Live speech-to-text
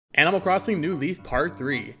Animal Crossing New Leaf Part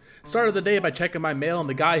 3. Started the day by checking my mail and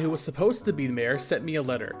the guy who was supposed to be the mayor sent me a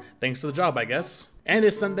letter. Thanks for the job, I guess. And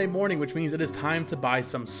it's Sunday morning, which means it is time to buy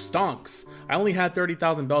some stonks. I only had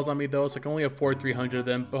 30,000 bells on me though, so I can only afford 300 of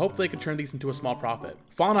them, but hopefully I can turn these into a small profit.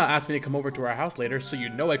 Fauna asked me to come over to our house later, so you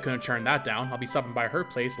know I couldn't turn that down. I'll be stopping by her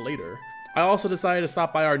place later. I also decided to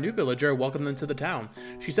stop by our new villager and welcome them to the town.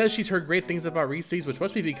 She says she's heard great things about Reese's, which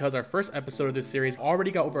must be because our first episode of this series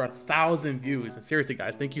already got over 1,000 views. And seriously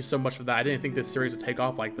guys, thank you so much for that. I didn't think this series would take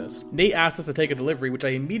off like this. Nate asked us to take a delivery, which I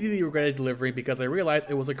immediately regretted delivering because I realized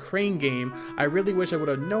it was a crane game. I really wish I would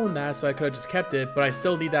have known that, so I could have just kept it, but I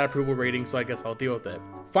still need that approval rating, so I guess I'll deal with it.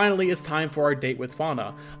 Finally, it's time for our date with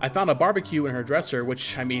Fauna. I found a barbecue in her dresser,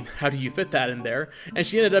 which, I mean, how do you fit that in there? And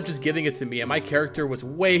she ended up just giving it to me, and my character was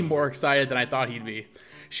way more excited than I thought he'd be.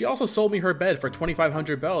 She also sold me her bed for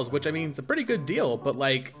 2,500 bells, which I mean, is a pretty good deal, but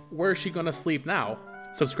like, where is she gonna sleep now?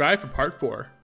 Subscribe for part 4.